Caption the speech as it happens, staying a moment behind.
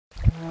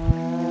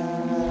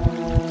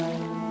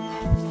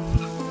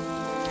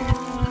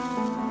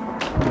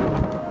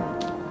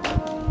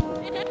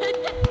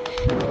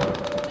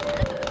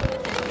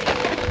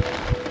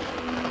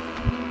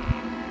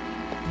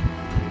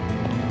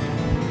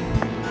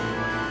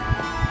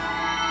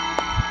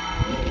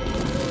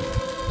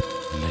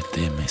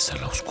pertenece a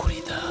la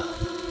oscuridad.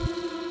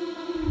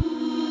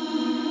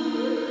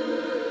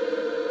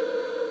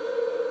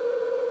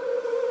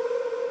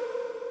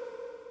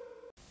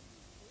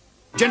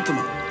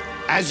 Gentlemen,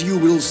 as you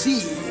will see,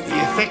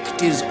 the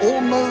effect is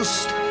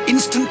almost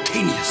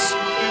instantaneous.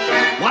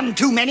 One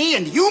too many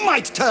and you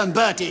might turn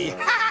Bertie.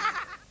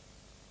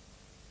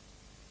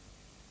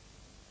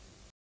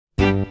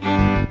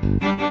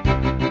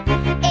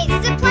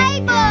 It's the play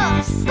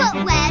bus! But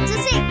where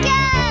does it go?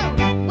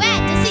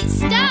 Where does it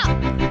stop?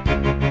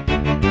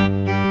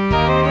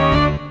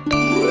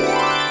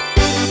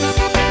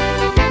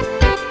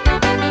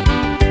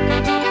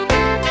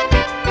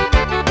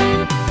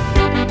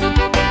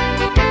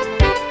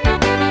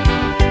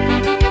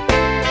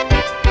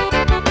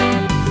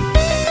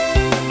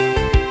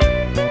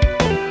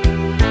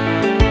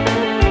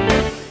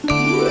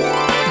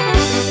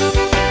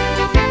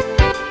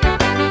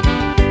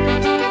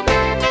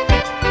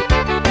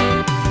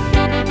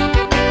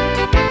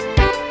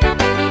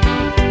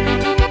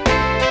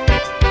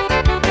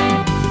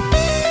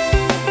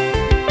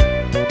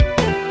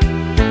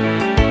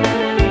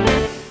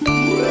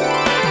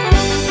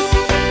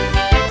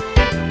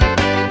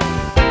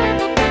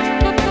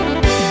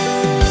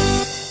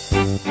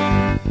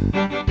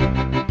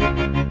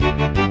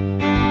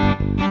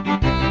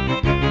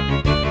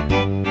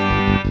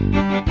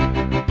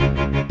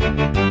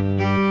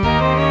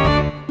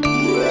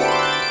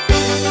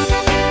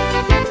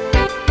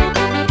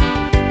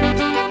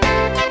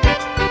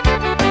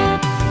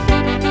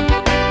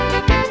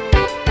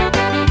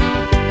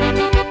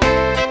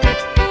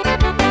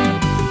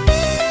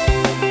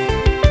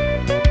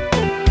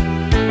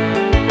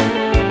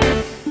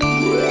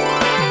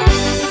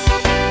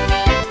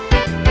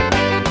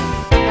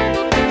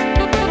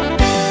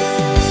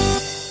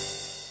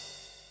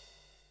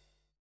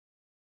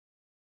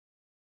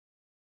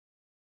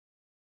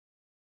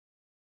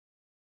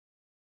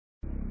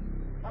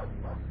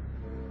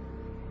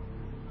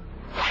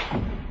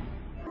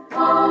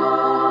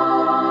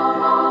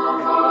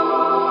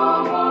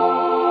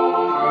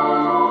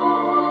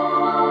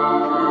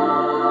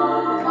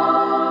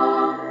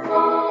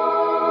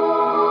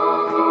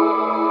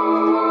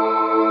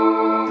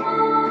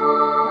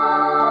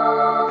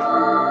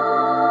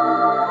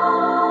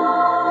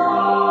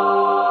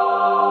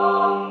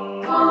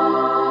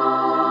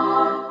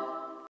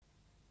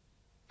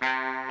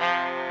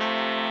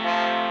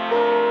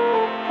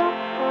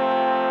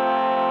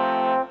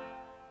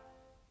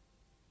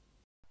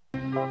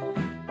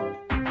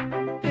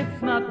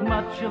 It's not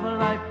much of a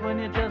life when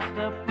you're just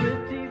a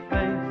pretty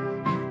face.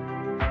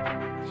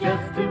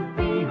 Just to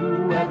be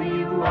whoever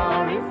you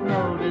are is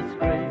no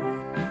disgrace.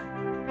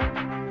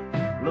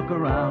 Look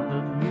around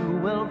and you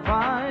will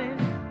find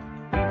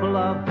people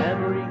of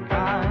every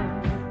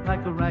kind,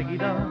 like a raggy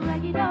doll,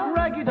 raggy doll,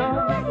 raggy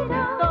doll, raggy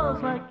doll,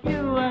 dolls like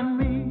you and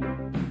me.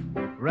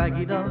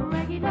 Raggy doll,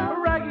 raggy doll,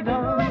 raggy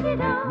doll, raggy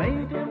doll,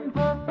 made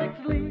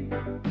imperfectly.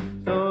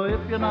 So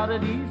if you're not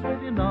at ease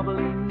with your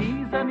knobbly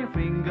knees and your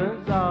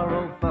fingers are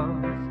all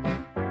thumbs,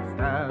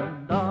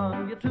 stand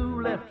on your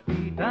two left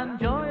feet and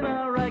join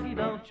our raggy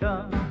doll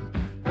chums.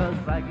 'Cause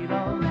raggy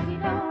dolls,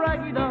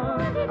 raggy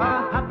dolls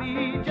are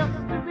happy just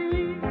to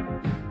be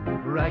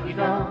raggy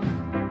dolls,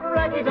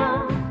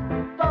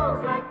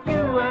 dolls like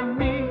you and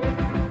me.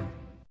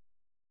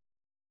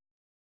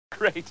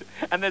 Great,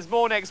 and there's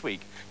more next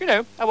week. You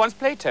know, I once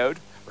played Toad.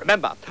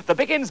 Remember, the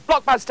Biggins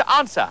Blockbuster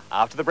answer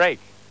after the break.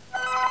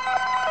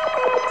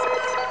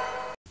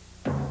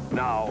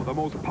 Now, the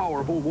most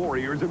powerful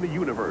warriors in the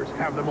universe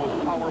have the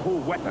most powerful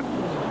weapon.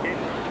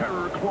 It's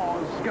Terror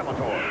Claws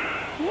Skeletor.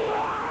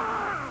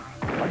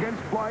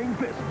 Against Flying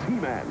Fists,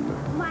 He-Man.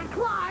 My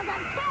claws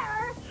are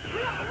terror!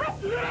 We'll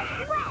rip you to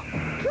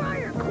shreds! Try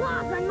your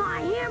claws on my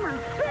hammer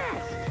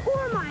fist!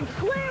 Or my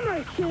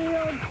slammer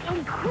shield!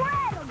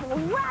 Incredible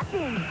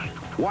weapons!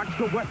 Watch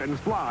the weapons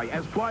fly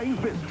as Flying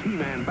Fists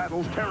He-Man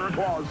battles Terror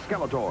Claws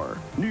Skeletor.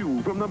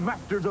 New from the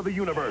Masters of the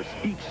Universe,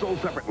 each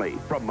sold separately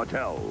from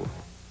Mattel.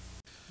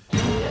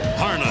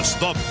 Harness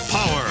the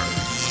power.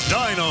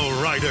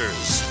 Dino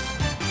Riders.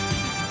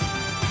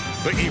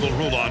 The evil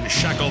Rulon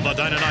shackle the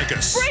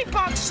Deinonychus.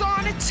 Brainbox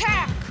on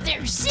attack!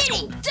 They're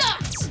sitting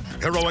ducks!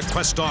 Heroic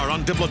Questar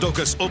on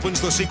Diplodocus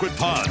opens the secret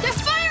pod. They're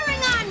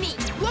firing on me!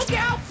 Look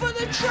out for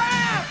the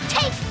trap!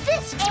 Take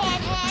this,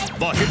 Airhead!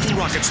 The hidden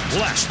rockets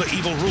blast the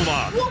evil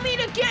Rulon. We'll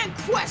meet again,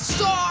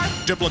 Questar!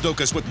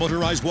 Diplodocus with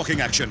motorized walking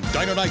action.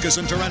 Deinonychus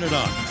and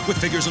Pteranodon with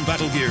figures and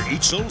battle gear,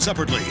 each sold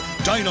separately.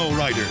 Dino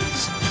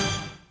Riders.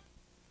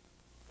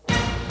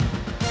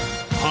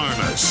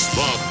 Harness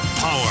the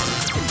power.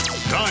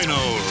 Dino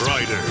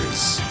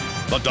Riders.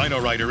 The Dino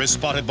Rider is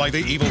spotted by the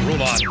evil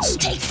Rulons.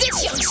 Take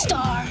this, young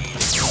star!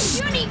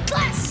 You need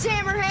glasses,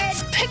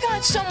 Hammerhead! Pick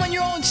on someone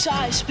your own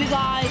size, Big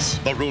Eyes.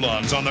 The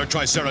Rulons on their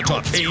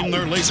Triceratops aim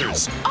their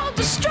lasers. I'll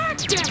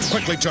distract them!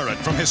 Quickly Turret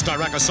from his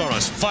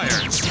Styracosaurus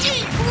fires.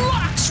 Eat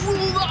rocks,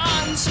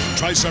 Rulons!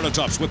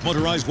 Triceratops with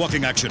motorized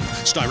walking action.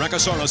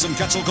 Styracosaurus and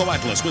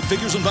Quetzalcoatlus with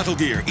figures and battle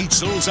gear, each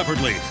sold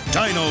separately.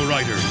 Dino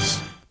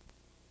Riders.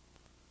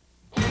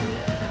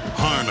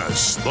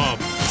 Harness the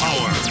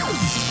power.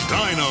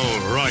 Dino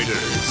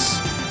Riders.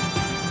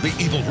 The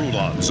evil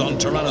Rulons on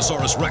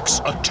Tyrannosaurus Rex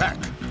attack.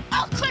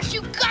 I'll crush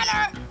you,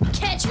 Gunner!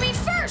 Catch me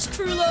first,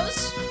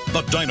 Krulos!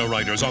 The Dino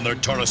Riders on their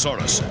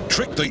Torosaurus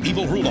trick the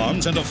evil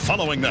Rulons into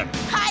following them.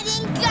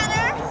 Hiding,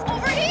 Gunner!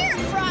 Over here,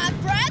 Frog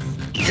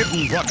Breath!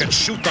 Hidden rockets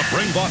shoot the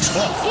brain box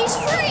off. He's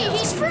free!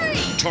 He's free!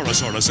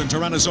 Torosaurus and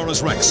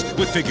Tyrannosaurus Rex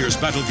with figures,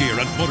 battle gear,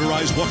 and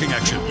motorized walking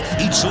action.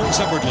 Each sold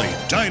separately.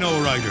 Dino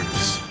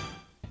Riders.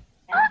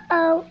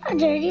 Uh-oh, a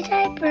dirty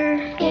diaper.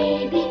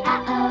 Baby,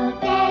 uh-oh,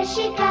 there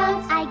she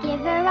goes. I give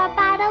her a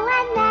bottle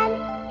and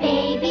then,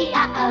 baby,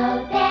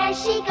 uh-oh, there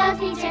she goes.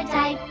 Needs her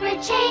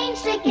diaper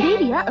changed again.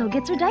 Baby uh-oh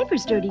gets her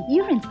diapers dirty.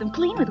 You rinse them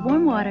clean with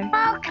warm water.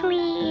 All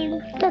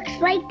clean. Looks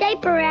like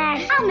diaper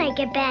rash. I'll make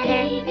it better.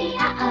 Baby,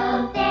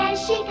 uh-oh, there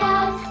she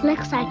goes.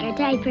 Looks like her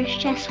diaper's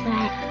just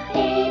wet.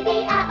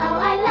 Baby, uh-oh,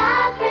 I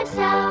love her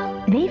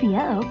so. Baby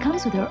uh-oh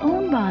comes with her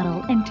own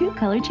bottle and 2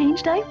 color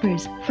change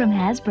diapers from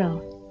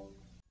Hasbro.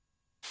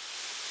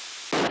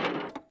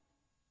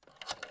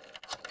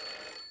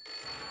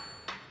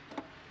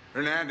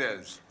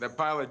 Hernandez, that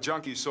pile of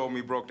junk you sold me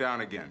broke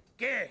down again.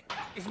 Yeah,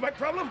 it's my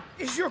problem.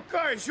 It's your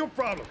car. It's your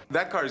problem.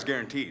 That car's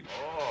guaranteed.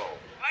 Oh,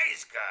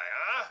 nice guy,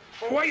 huh?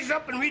 Well, wise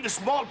up and read the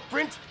small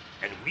print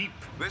and weep.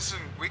 Listen,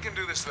 we can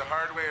do this the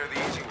hard way or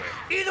the easy way.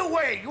 Either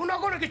way, you're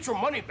not going to get your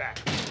money back.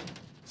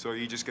 So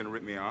you just gonna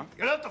rip me off?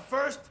 You're not the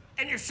first,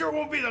 and you sure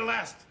won't be the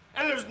last.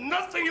 And there's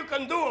nothing you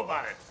can do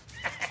about it.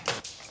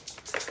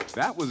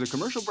 That was a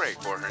commercial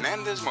break for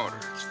Hernandez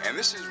Motors. And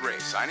this is Ray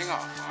signing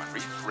off on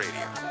Reef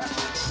Radio.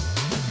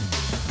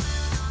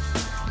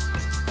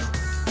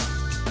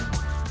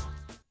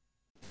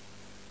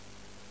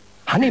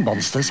 Honey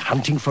Monster's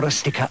hunting for a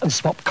sticker and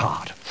swap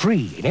card,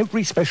 free in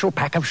every special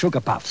pack of Sugar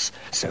Puffs,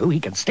 so he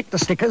can stick the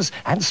stickers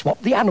and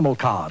swap the animal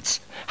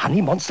cards.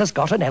 Honey Monster's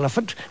got an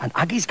elephant, and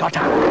Uggy's got a...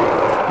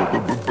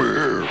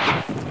 bear.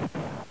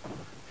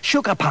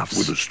 Sugar Puffs.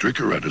 With a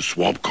sticker and a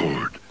swap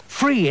card.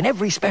 Free in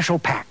every special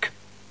pack.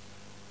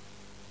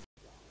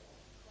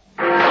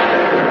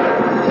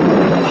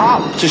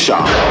 Hop to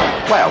shop.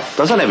 Well,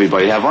 doesn't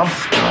everybody have one?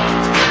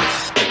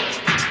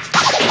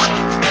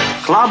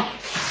 Club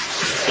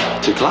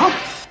to club.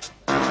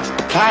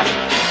 Tap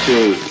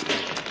to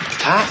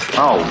tap.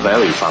 Oh,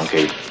 very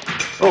funky.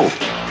 Oh.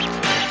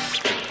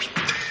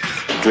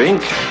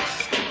 Drink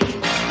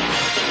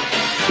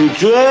to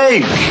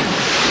drink.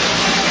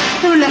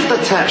 Who left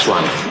the taps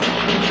one?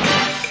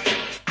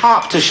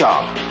 Hop to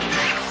sharp.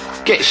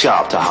 Get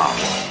sharp to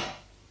hop.